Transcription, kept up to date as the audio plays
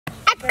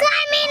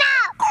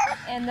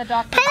And the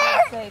doctor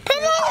said put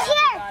it in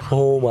here.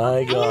 Oh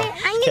my god.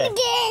 I'm gonna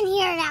get in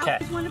here now. Okay.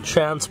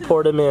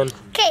 Transport him in.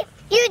 Okay,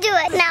 you do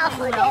it now.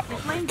 Hold it.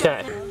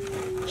 Okay.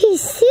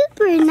 He's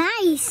super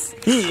nice.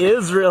 He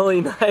is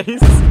really nice.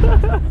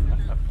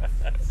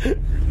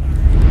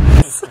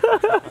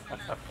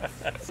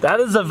 That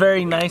is a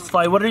very nice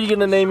fly. What are you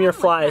gonna name your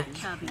fly?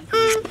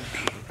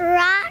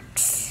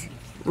 Rocks.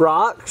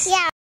 Rocks?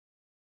 Yeah.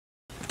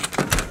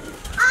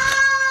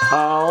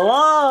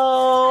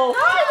 Hello.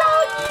 Hi,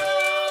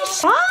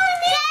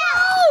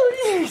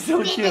 Niko. You're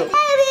so cute.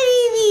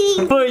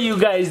 What are you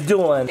guys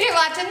doing? You're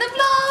watching the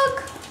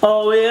vlog.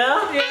 Oh yeah?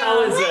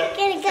 How is it?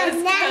 Gonna go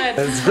next.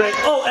 It's great.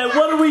 Oh, and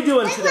what are we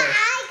doing today?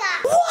 I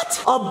got.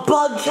 What? A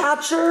bug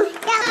catcher?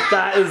 Yeah.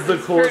 That is the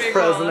coolest Pretty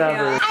present cool,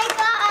 ever. yeah. I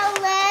got a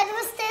lid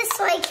with this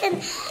so I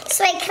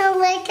can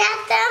look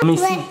at them. Let me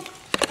see.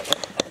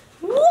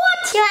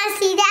 What? You wanna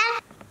see that?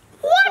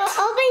 What? Well,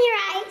 open your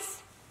eyes.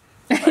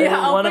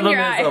 Yeah, One of open them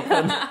your is eye.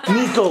 open.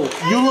 Niko,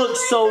 you look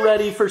so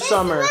ready for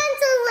summer. This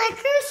one's a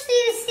liquor, so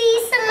you see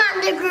some on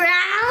the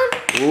ground.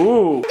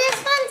 Ooh, This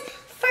one's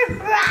for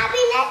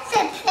grabbing it to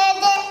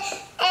put it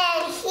in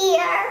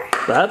here.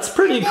 that's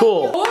pretty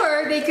cool.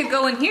 Or they could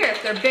go in here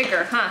if they're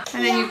bigger, huh?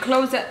 And then you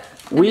close it.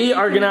 We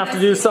are gonna have to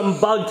do some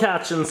bug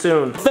catching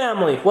soon.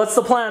 Family, what's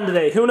the plan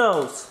today? Who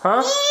knows,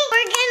 huh?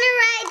 We're gonna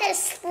ride a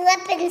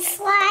slip and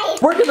slide.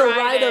 We're gonna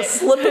ride a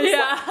slip and slide.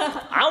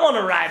 Yeah. I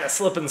wanna ride a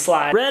slip and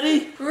slide.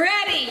 Ready?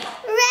 Ready.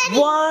 Ready?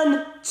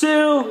 1,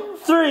 2,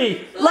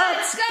 3,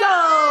 let's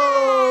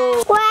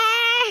go! We're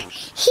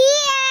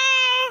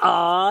here.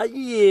 Aw,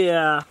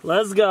 yeah.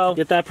 Let's go.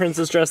 Get that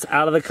princess dress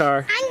out of the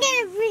car. I'm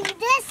gonna bring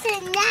this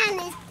in down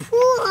this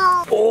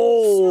pool.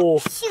 Oh,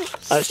 Shoot.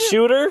 a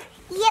shooter?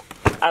 Yep.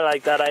 I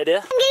like that idea.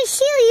 I'm gonna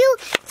shoot you.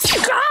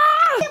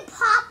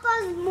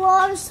 Papa's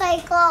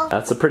motorcycle.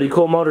 That's a pretty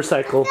cool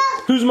motorcycle.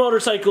 Whose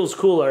motorcycle is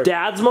cooler?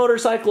 Dad's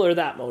motorcycle or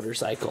that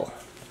motorcycle?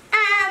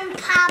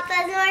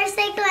 Papa's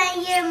motorcycle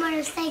and your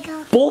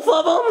motorcycle. Both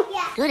of them?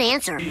 Yeah. Good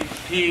answer.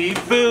 Peep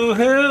boo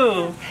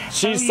hoo.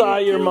 She saw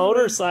your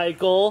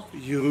motorcycle.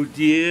 You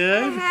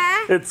did?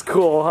 Huh? It's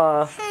cool,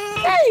 huh?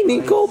 Hey,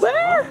 Niko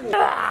Bear.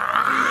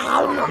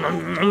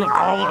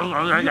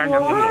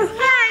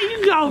 Hey,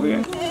 you go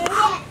here.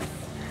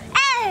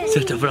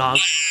 Sit the vlog.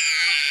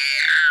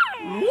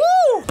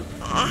 Woo!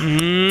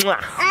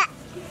 Mwah.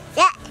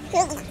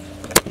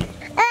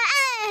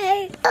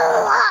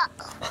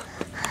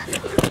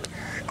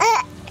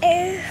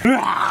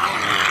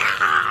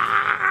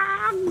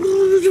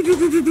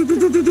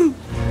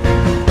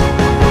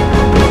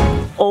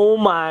 Oh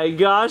my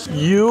gosh,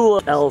 you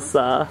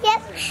Elsa.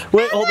 Yep.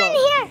 Wait, hold on.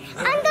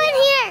 I'm going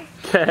here.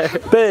 Okay,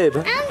 babe,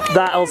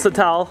 that Elsa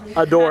towel,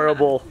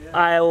 adorable.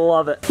 I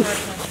love it.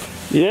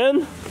 You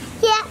in?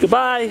 Yeah.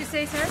 Goodbye.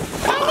 Say, sir. And the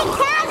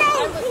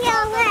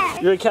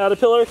caterpillar. You're a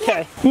caterpillar?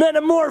 Okay.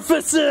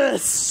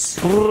 Metamorphosis!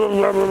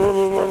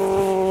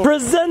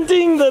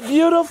 Presenting the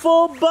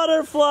beautiful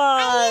butterfly!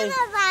 I need a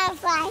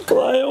butterfly.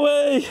 Fly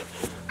away! And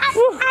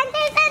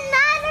there's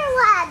another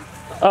one.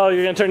 Oh,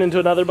 you're gonna turn into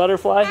another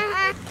butterfly?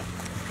 Uh-huh.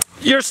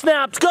 You're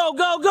snapped! Go,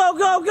 go, go,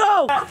 go,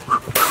 go!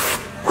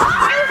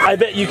 I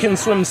bet you can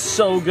swim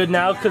so good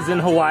now because in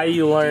Hawaii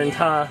you learned,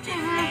 huh?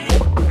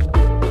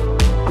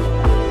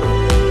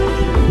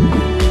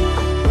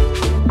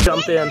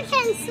 Jump in. I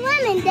can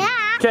swim in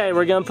that. Okay,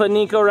 we're gonna put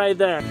Niko right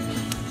there.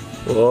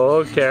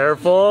 Oh,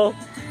 careful.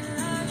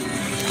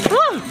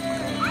 Ah.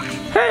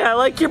 Hey, I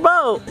like your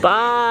boat.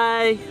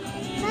 Bye.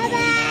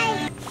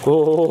 Bye-bye.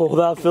 Oh,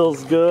 that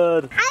feels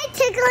good. I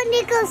tickled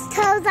Niko's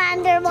toes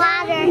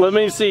underwater. Let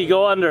me see,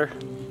 go under.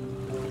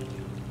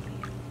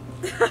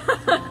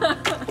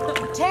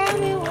 Tell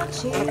me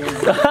what you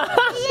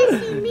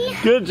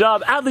Good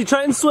job. Adley,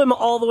 try and swim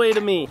all the way to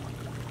me.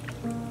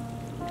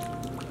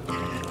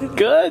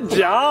 Good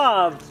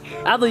job.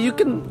 Adley, you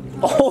can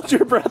hold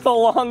your breath a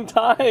long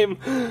time.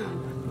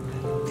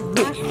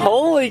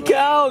 Holy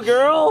cow,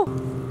 girl.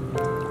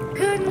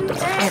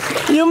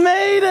 You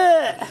made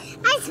it.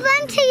 I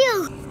swam to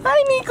you.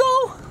 Hi,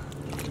 Niko.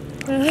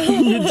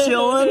 You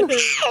chilling?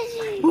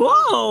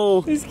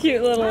 Whoa. These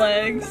cute little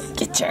legs.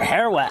 Get your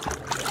hair wet.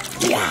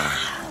 Yeah.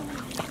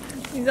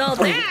 He's all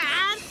there.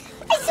 I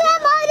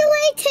swam all the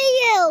way to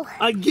you.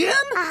 Again?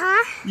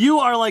 Uh-huh. You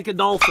are like a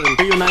dolphin.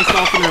 Are you a nice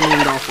dolphin or a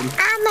mean dolphin?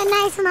 I'm a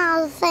nice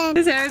dolphin.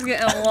 His hair's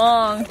getting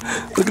long.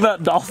 Look at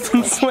that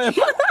dolphin swim.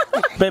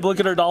 Babe, look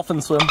at her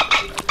dolphin swim.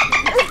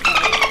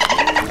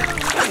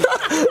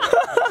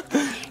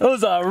 That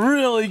was a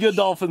really good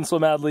dolphin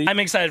swim, Adley. I'm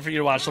excited for you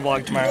to watch the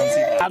vlog tomorrow and see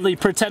that. Adley,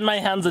 pretend my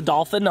hand's a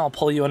dolphin and I'll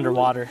pull you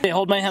underwater. Okay,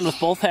 hold my hand with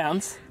both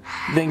hands.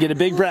 Then get a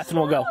big breath and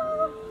we'll go.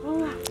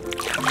 Woo.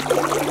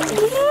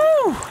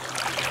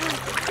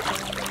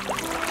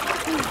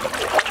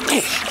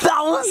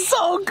 That was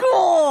so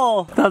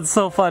cool! That's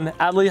so fun.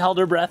 Adley held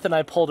her breath and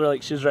I pulled her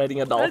like she was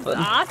riding a dolphin.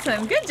 That's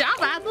awesome. Good job,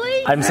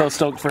 Adley. I'm so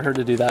stoked for her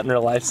to do that in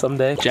real life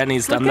someday.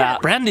 Jenny's done that.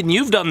 Brandon,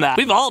 you've done that.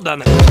 We've all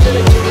done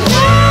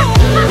it.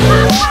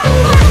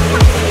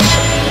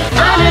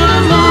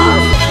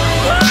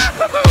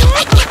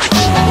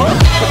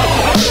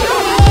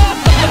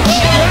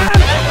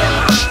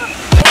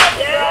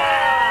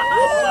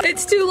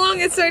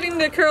 starting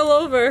to curl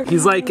over.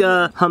 He's like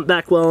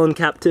humpback whale in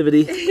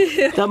captivity.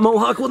 That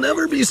mohawk will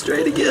never be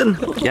straight again.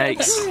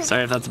 Yikes.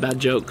 Sorry if that's a bad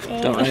joke.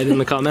 Don't write in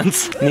the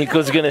comments.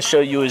 Niko's gonna show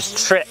you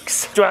his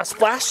tricks. Do you want to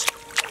splash?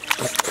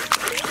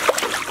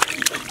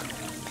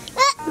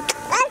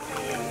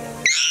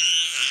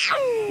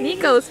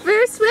 Niko's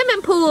first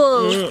swimming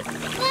pool.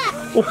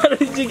 What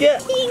did you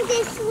get?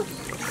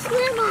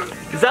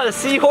 Is that a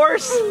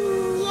seahorse?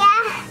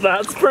 Yeah.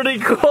 That's pretty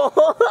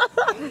cool.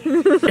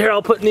 Here,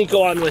 I'll put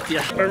Niko on with you.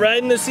 We're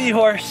riding the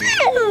seahorse. I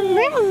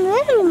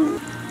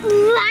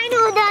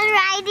know that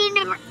riding.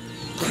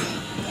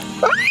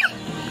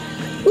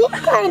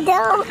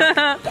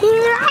 He's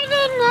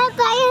riding it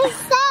by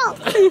himself.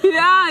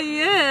 Yeah,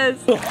 he is.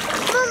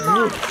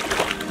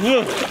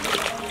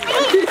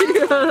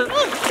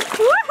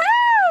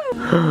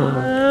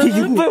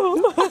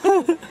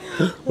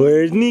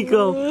 Where's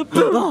Niko?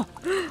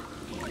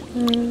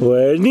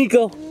 Where's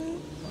Niko?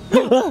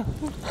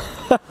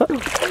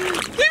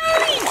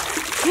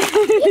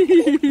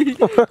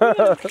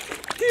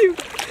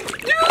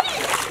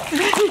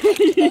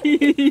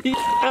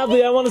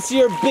 Adley, I want to see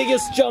your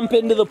biggest jump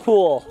into the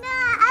pool.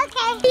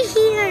 Okay.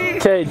 Here.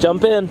 Okay,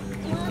 jump in.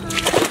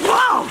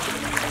 Wow!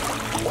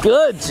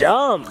 Good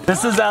jump.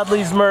 This is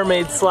Adley's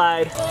mermaid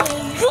slide.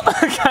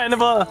 Kind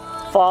of a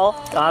fall.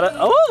 Got it.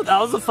 Oh, that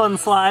was a fun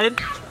slide.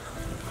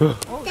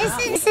 This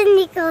is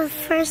Niko's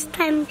first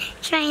time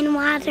trying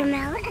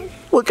watermelon.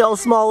 Look how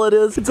small it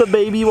is. It's a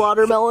baby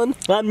watermelon.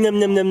 Nom nom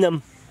nom nom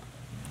nom.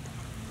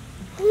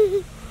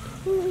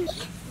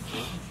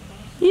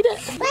 Eat it.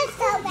 Do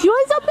you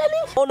want some,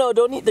 Benny? Oh no,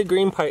 don't eat the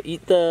green part.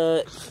 Eat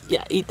the,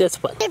 eat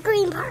this one. The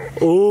green part.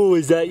 Oh,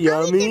 is that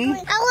yummy?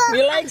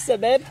 You like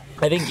it, babe?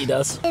 I think he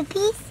does. A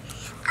piece?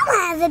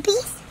 I'll have a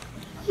piece.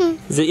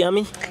 Is it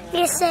yummy?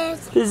 Yes, sir.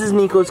 This is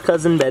Niko's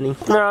cousin Benny.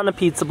 They're on a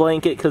pizza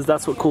blanket because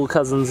that's what cool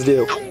cousins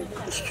do.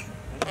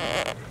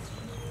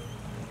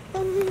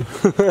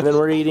 And then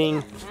we're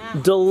eating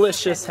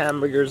delicious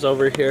hamburgers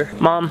over here.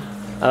 Mom,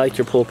 I like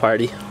your pool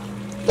party.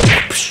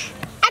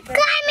 I'm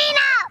climbing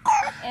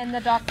up. And the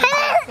doctor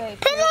says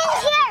Put it in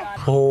here.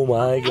 Oh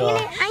my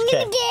god. I'm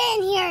gonna get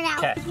in here now.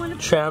 Okay,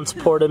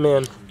 transport him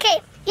in.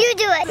 Okay, you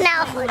do it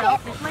now.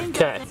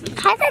 Okay,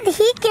 How did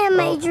he get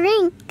my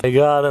drink? I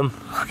got him.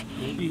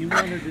 Maybe you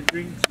wanted a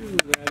drink too,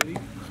 Adley.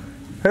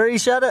 Hurry,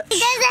 shut it. He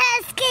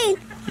doesn't escape.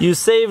 You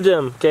saved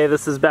him. Okay,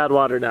 this is bad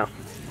water now.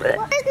 Where's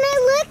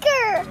my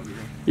liquor?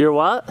 You're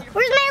what?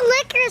 Where's my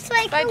liquor so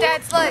I my can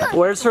dad's like,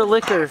 Where's her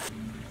liquor?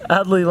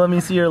 Adley, let me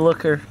see your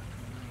liquor.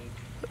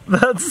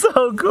 That's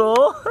so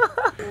cool.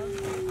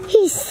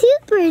 He's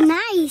super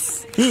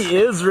nice. He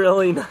is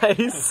really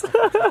nice.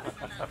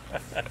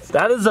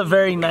 That is a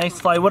very nice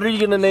fly. What are you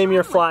gonna name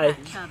your fly?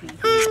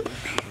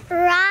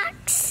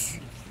 Rocks.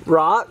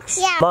 Rocks?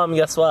 Yeah. Mom,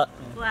 guess what?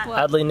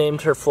 Adley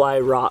named her fly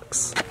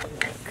Rocks.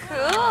 cool.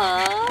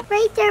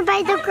 Right there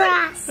by the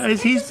grass.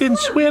 Guys, he's been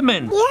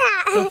swimming.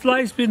 Yeah. The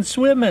fly's been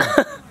swimming.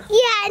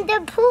 Yeah, in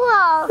the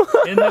pool.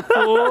 In the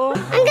pool.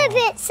 I'm gonna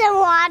put some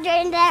water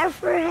in there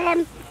for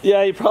him.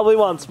 Yeah, he probably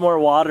wants more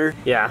water.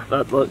 Yeah,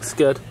 that looks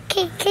good.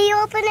 Can you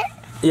open it?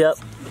 Yep.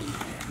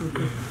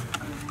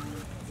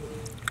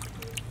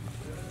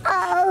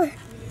 Oh.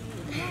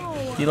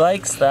 He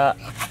likes that.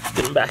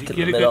 Get him back in the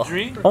Get a middle. good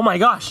drink? Oh my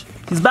gosh,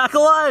 he's back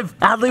alive.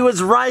 Adley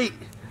was right.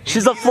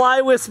 She's a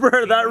fly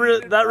whisperer.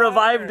 That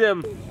revived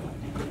him.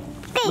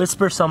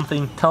 Whisper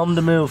something. Tell him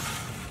to move.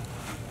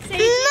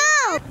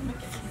 No.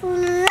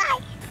 Fly.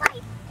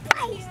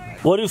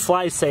 What do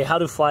flies say? How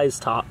do flies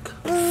talk?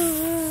 Wake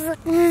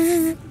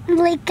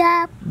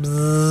up.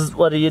 Bzzz,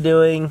 what are you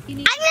doing? I'm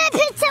gonna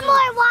put some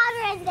more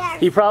water in there.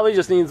 He probably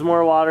just needs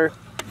more water.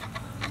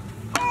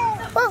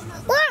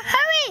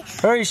 Hurry.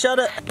 Hurry, shut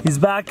it. He's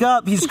back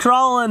up. He's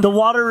crawling. The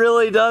water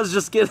really does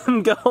just get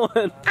him going.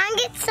 I'll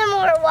get some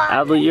more water.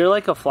 Adley, you're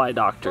like a fly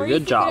doctor.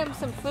 Good job. Give him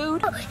some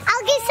food. I'll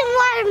get some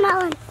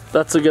watermelon.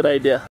 That's a good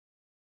idea.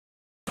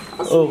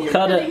 Oh,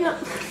 cut it.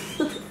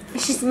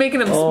 She's making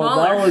them Oh,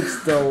 smaller. that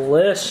looks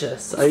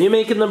delicious. Are you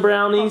making the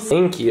brownies?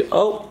 Thank you.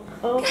 Oh,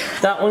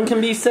 that one can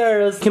be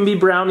Sarah's. Can be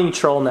brownie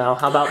troll now.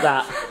 How about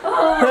that?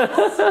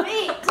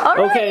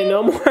 Okay,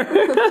 no more.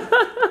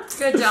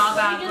 Good job,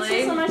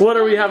 Adley. What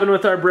are we having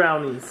with our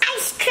brownies?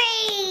 Ice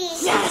cream.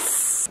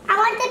 Yes! I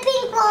want the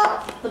pink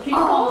bowl. The pink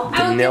bowl?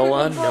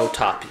 Vanilla, no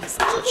toppings.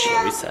 That's what she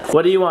always said.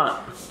 What do you want?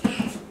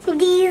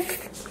 These.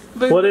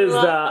 What is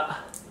that?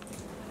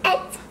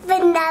 It's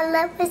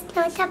vanilla with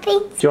no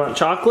toppings. Do you want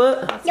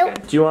chocolate?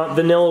 Nope. Do you want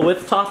vanilla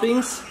with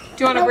toppings?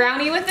 Do you want a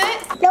brownie with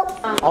it? Nope.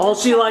 All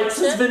she likes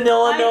is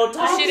vanilla, no She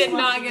toppings. did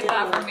not get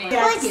that from me. With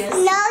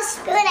no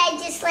spoon, I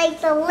just like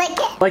to lick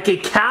it. Like a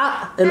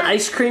cat? An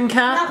ice cream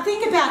cat?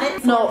 Think about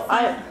it. No,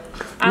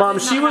 Mom,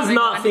 she was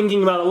not thinking.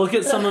 thinking about it. Look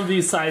at some of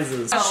these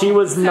sizes. She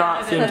was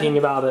not thinking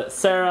about it.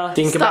 Sarah,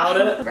 think about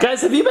it.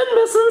 Guys, have you been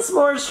missing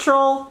S'mores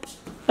Troll?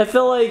 I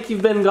feel like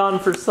you've been gone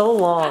for so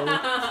long.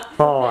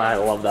 Oh, I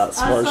love that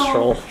S'mores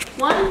Troll.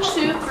 1,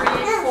 2, 3,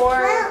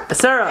 4.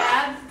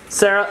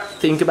 Sarah,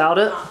 think about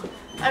it.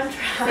 I'm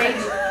trying.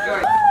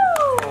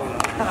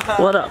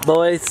 What up,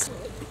 boys?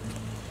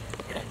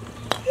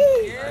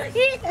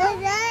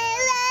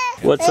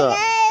 What's up?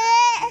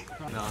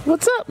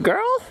 What's up,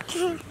 girl?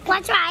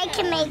 Watch what I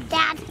can make,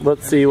 Dad.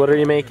 Let's see, what are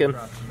you making?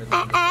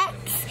 X.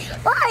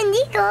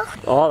 Oh, Niko.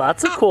 Oh,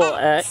 that's a cool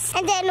X.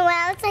 And then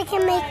what else I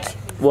can make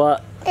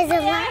What? is a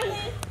line.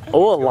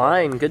 Oh, a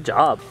line. Good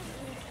job.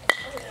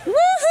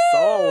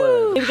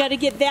 Solid. We've got to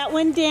get that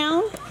one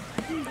down.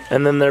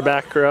 And then their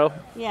back row.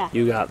 Yeah.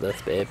 You got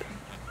this, babe.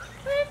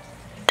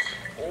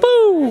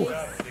 Boo!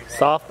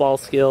 Softball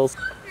skills.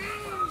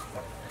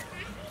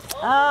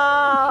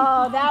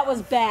 Oh, that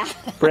was bad.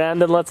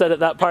 Brandon, let's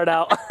edit that part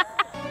out.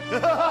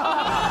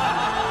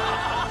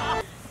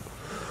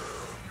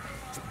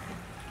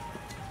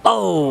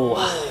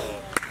 Oh!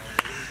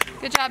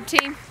 Good job,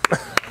 team.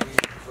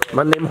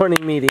 Monday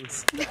morning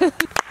meetings.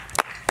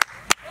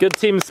 Good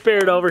team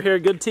spirit over here.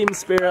 Good team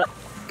spirit.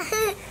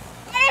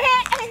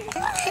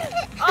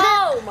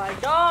 Oh my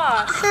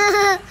gosh.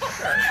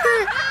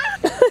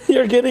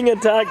 You're getting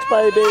attacked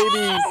by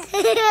babies.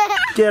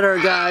 Get her,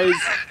 guys.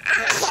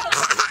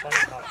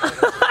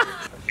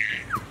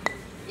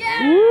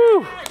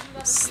 Woo!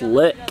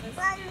 Slick.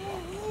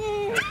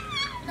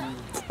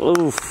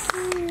 Oof.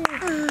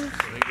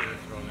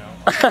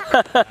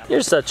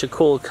 You're such a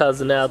cool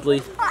cousin,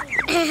 Adley.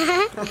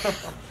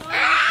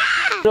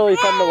 Really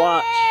fun to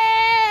watch.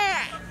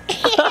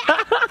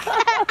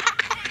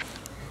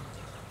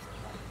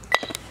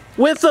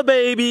 With a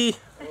baby.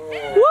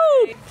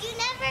 Woo! You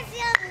never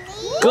feel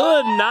me.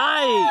 Good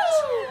night.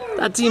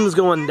 That team's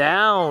going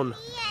down.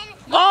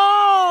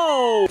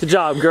 Oh! Good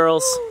job,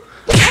 girls.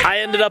 I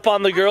ended up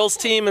on the girls'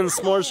 team and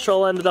S'mores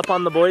Troll ended up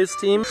on the boys'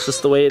 team. It's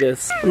just the way it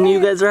is. And you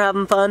guys are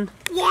having fun?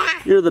 Yeah.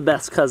 You're the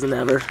best cousin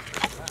ever.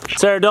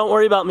 Sarah, don't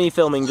worry about me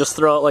filming. Just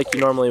throw it like you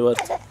normally would.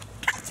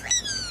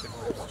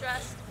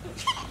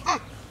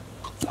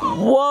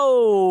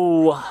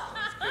 Whoa!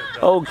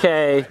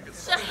 Okay.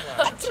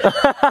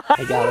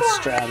 I got a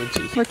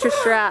strategy. What's your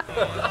strat?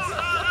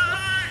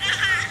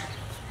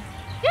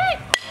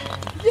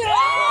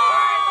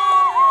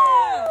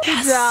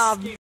 Good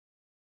job.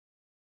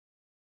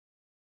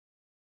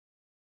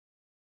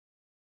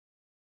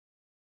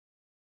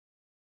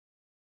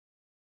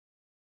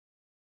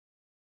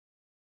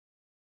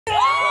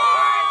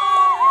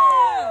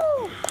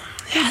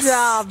 Good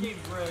job. We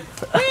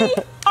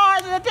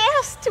are the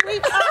best. We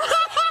are.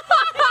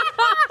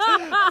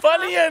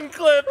 Funny end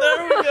clip.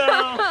 There we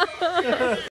go.